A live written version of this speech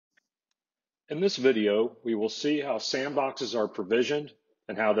In this video, we will see how sandboxes are provisioned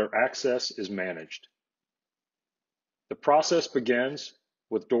and how their access is managed. The process begins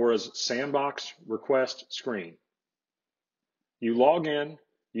with Dora's sandbox request screen. You log in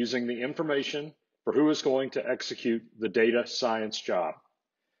using the information for who is going to execute the data science job.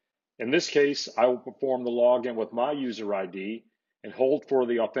 In this case, I will perform the login with my user ID and hold for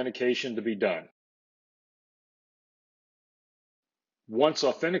the authentication to be done. Once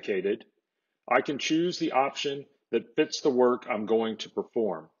authenticated, I can choose the option that fits the work I'm going to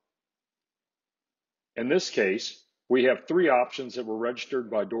perform. In this case, we have three options that were registered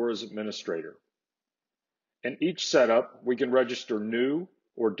by Dora's administrator. In each setup, we can register new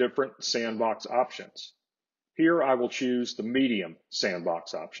or different sandbox options. Here I will choose the medium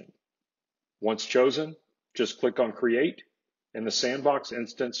sandbox option. Once chosen, just click on Create, and the sandbox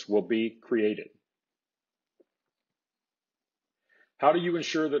instance will be created. How do you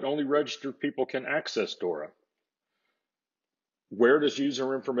ensure that only registered people can access Dora? Where does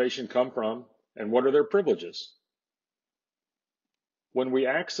user information come from, and what are their privileges? When we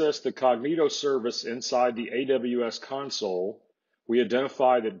access the Cognito service inside the AWS console, we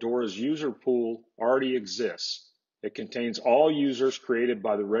identify that Dora's user pool already exists. It contains all users created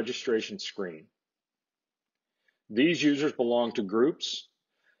by the registration screen. These users belong to groups,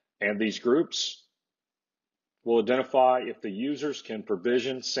 and these groups will identify if the users can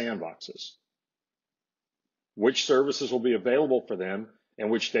provision sandboxes, which services will be available for them, and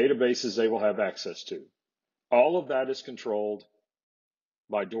which databases they will have access to. All of that is controlled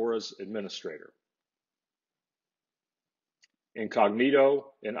by Dora's administrator in Cognito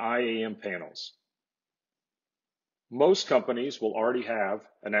and IAM panels. Most companies will already have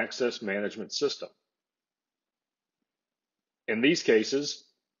an access management system. In these cases,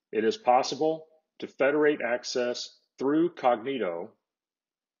 it is possible to federate access through Cognito,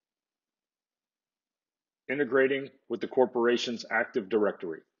 integrating with the corporation's Active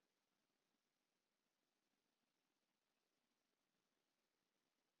Directory.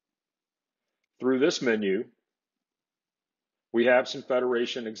 Through this menu, we have some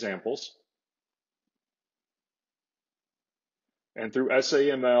federation examples. And through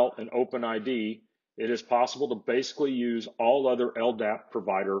SAML and OpenID, it is possible to basically use all other LDAP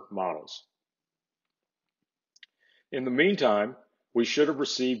provider models. In the meantime, we should have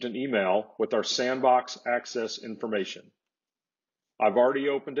received an email with our sandbox access information. I've already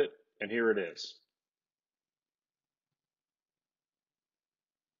opened it, and here it is.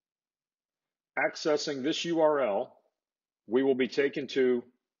 Accessing this URL, we will be taken to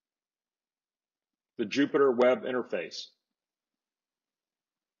the Jupyter web interface,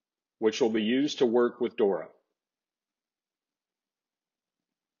 which will be used to work with Dora.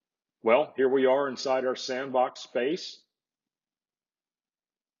 Well, here we are inside our sandbox space.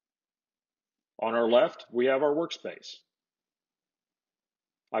 On our left, we have our workspace.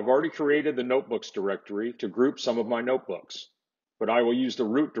 I've already created the notebooks directory to group some of my notebooks, but I will use the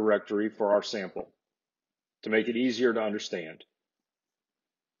root directory for our sample to make it easier to understand.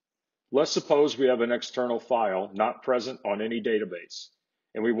 Let's suppose we have an external file not present on any database,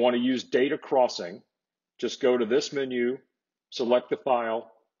 and we want to use data crossing. Just go to this menu, select the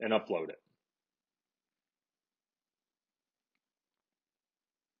file, and upload it.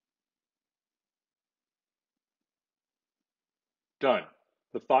 Done.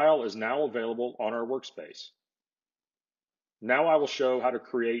 The file is now available on our workspace. Now I will show how to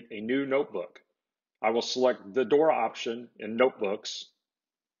create a new notebook. I will select the Dora option in Notebooks,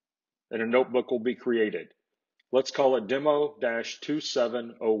 and a notebook will be created. Let's call it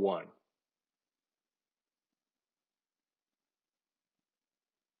Demo-2701.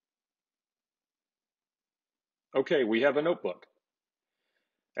 Okay, we have a notebook.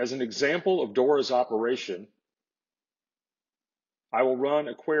 As an example of Dora's operation, I will run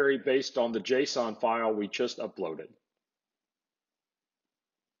a query based on the JSON file we just uploaded.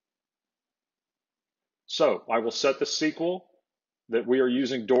 So I will set the SQL that we are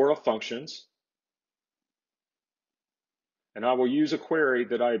using Dora functions, and I will use a query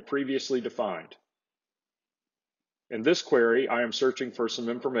that I had previously defined. In this query, I am searching for some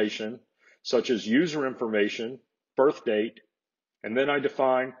information such as user information, birth date, and then I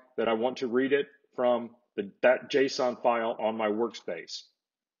define that I want to read it from that JSON file on my workspace.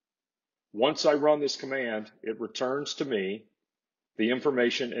 Once I run this command, it returns to me the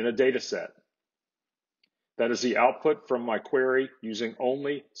information in a data set. That is the output from my query using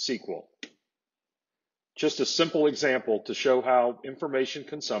only SQL. Just a simple example to show how information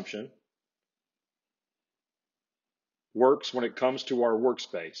consumption works when it comes to our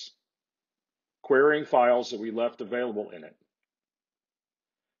workspace, querying files that we left available in it.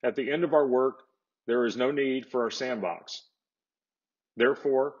 At the end of our work, there is no need for our sandbox.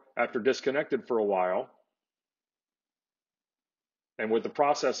 Therefore, after disconnected for a while, and with the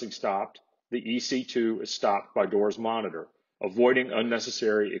processing stopped, the EC2 is stopped by Dora's monitor, avoiding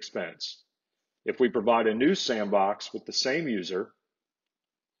unnecessary expense. If we provide a new sandbox with the same user,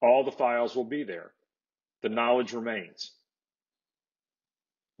 all the files will be there. The knowledge remains.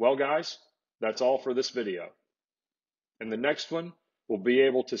 Well, guys, that's all for this video. In the next one, we'll be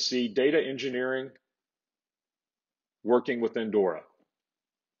able to see data engineering working within Dora.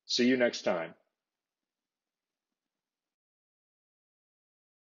 See you next time.